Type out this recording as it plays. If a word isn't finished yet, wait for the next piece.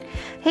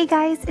Hey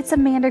guys, it's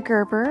Amanda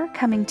Gerber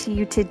coming to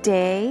you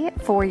today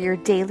for your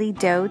daily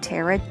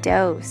doTERRA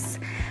dose.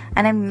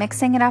 And I'm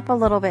mixing it up a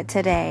little bit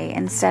today.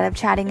 Instead of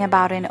chatting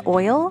about an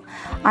oil,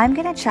 I'm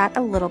going to chat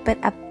a little bit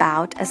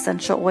about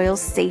essential oil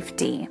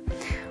safety.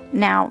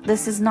 Now,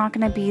 this is not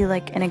going to be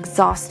like an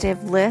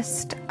exhaustive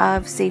list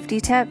of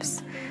safety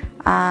tips.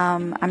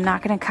 I'm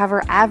not going to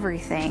cover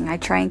everything. I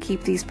try and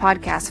keep these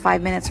podcasts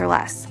 5 minutes or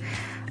less.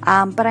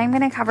 But I'm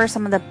going to cover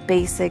some of the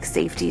basic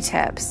safety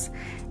tips.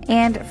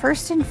 And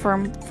first and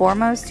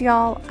foremost,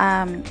 y'all,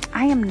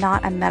 I am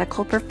not a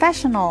medical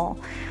professional.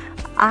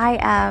 I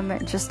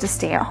am just a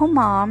stay-at-home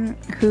mom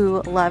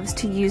who loves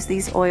to use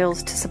these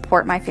oils to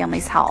support my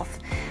family's health.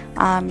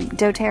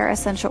 doTERRA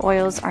essential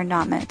oils are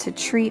not meant to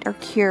treat or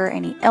cure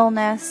any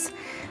illness.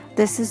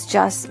 This is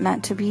just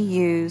meant to be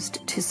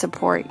used to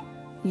support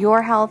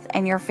your health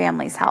and your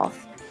family's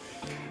health.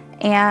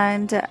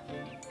 And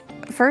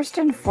first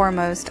and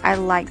foremost, I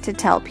like to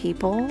tell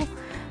people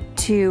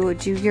to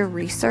do your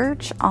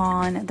research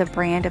on the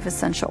brand of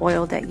essential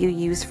oil that you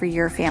use for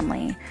your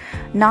family.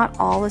 Not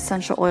all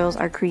essential oils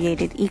are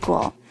created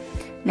equal.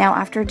 Now,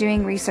 after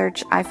doing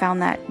research, I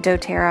found that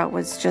doTERRA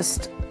was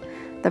just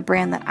the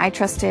brand that I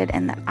trusted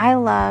and that I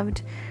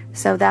loved.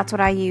 So that's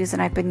what I use,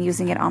 and I've been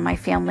using it on my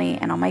family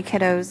and on my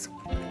kiddos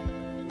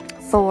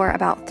for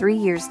about 3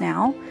 years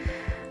now.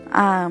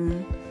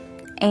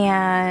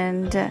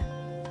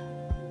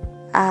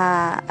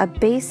 A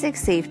basic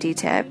safety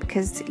tip,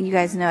 because you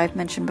guys know I've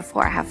mentioned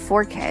before I have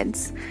 4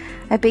 kids.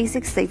 A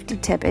basic safety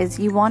tip is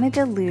you want to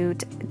dilute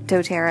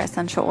doTERRA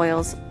essential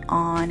oils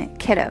on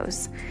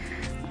kiddos.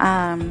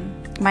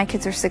 My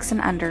kids are 6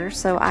 and under,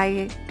 so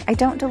I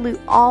don't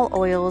dilute all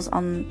oils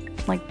on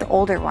like the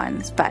older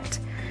ones, but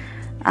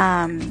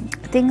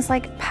things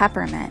like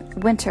peppermint,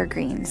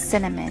 wintergreen,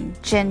 cinnamon,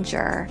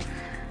 ginger,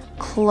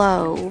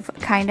 clove,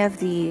 kind of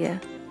the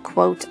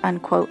quote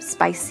unquote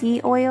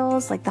spicy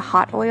oils, like the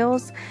hot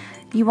oils,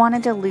 you want to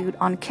dilute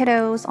on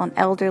kiddos, on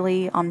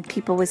elderly, on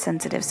people with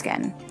sensitive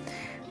skin.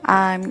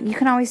 You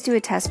can always do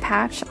a test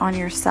patch on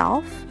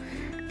yourself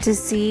to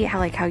see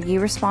how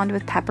you respond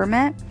with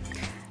peppermint.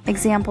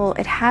 Example,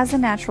 it has a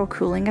natural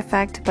cooling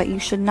effect, but you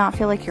should not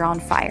feel like you're on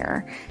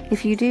fire.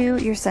 If you do,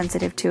 you're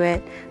sensitive to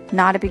it.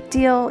 Not a big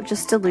deal,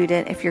 just dilute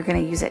it if you're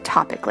going to use it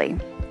topically.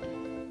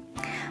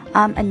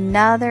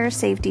 Another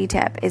safety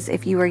tip is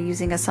if you are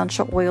using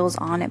essential oils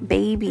on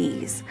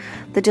babies.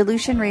 The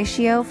dilution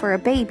ratio for a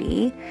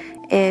baby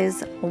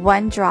is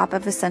 1 drop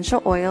of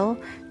essential oil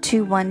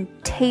to 1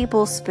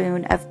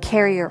 tablespoon of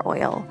carrier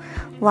oil,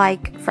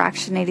 like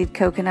fractionated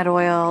coconut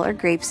oil or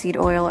grapeseed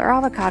oil or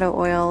avocado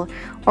oil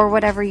or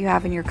whatever you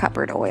have in your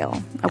cupboard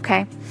oil,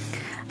 okay?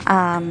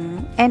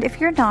 And if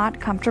you're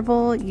not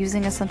comfortable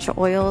using essential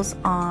oils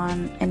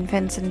on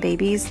infants and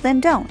babies,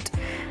 then don't.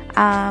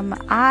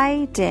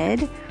 I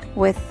did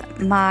with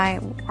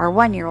our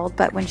 1-year-old,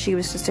 but when she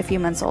was just a few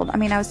months old,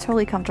 I was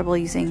totally comfortable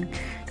using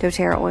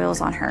doTERRA oils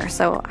on her.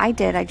 So I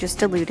just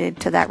diluted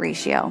to that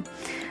ratio.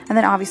 And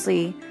then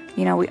obviously,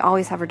 we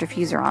always have our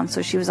diffuser on,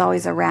 so she was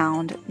always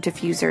around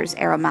diffusers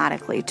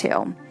aromatically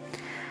too.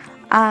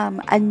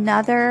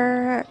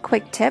 Another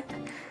quick tip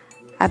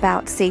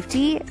about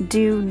safety: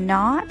 do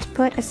not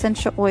put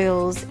essential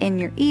oils in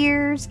your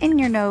ears, in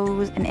your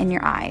nose, and in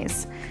your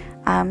eyes.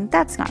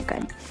 That's not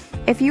good.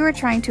 If you are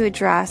trying to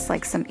address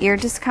some ear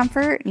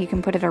discomfort, you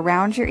can put it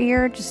around your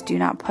ear. Just do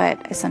not put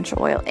essential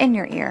oil in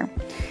your ear.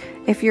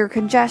 If you're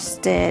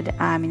congested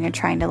and you're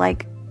trying to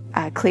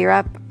clear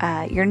up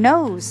your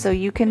nose so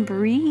you can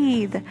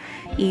breathe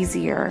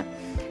easier,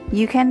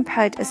 you can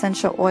put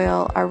essential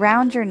oil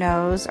around your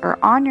nose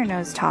or on your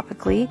nose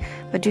topically,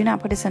 but do not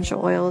put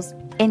essential oils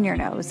in your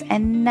nose,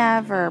 and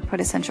never put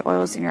essential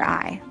oils in your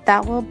eye.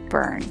 That will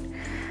burn.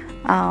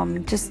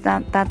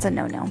 That's a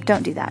no-no.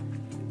 Don't do that.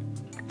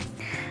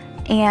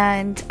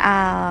 And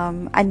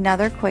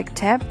another quick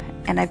tip,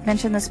 and I've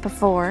mentioned this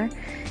before,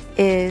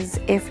 is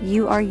if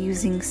you are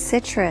using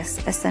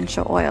citrus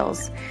essential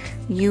oils,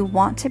 you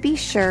want to be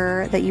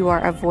sure that you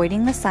are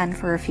avoiding the sun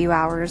for a few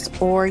hours,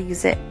 or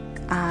use it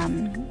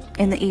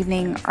in the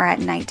evening or at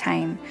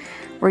nighttime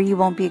where you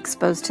won't be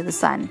exposed to the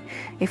sun.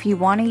 If you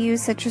want to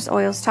use citrus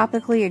oils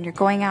topically and you're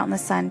going out in the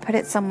sun, put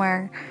it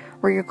somewhere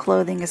where your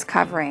clothing is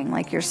covering,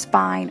 like your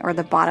spine or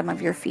the bottom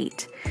of your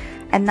feet.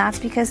 And that's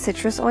because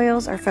citrus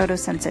oils are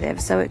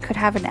photosensitive, so it could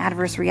have an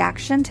adverse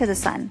reaction to the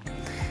sun.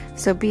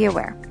 So be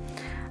aware.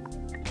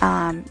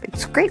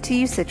 It's great to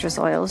use citrus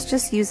oils,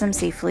 just use them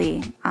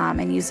safely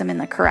and use them in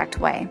the correct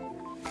way.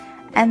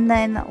 And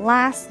then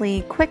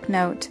lastly, quick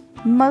note,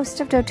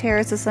 most of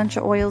doTERRA's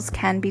essential oils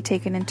can be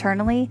taken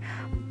internally,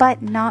 but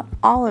not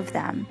all of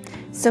them.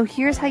 So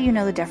here's how you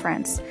know the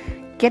difference.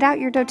 Get out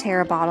your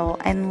doTERRA bottle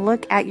and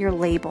look at your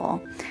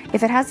label.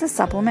 If it has a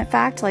supplement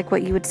fact like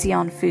what you would see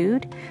on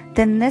food,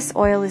 then this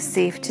oil is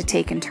safe to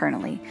take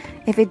internally.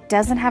 If it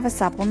doesn't have a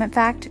supplement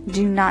fact,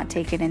 do not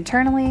take it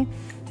internally.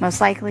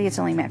 Most likely it's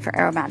only meant for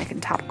aromatic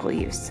and topical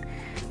use.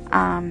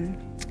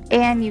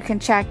 And you can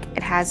check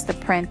it has the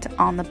print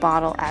on the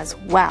bottle as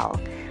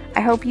well. I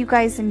hope you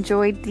guys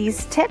enjoyed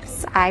these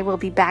tips. I will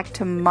be back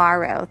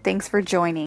tomorrow. Thanks for joining.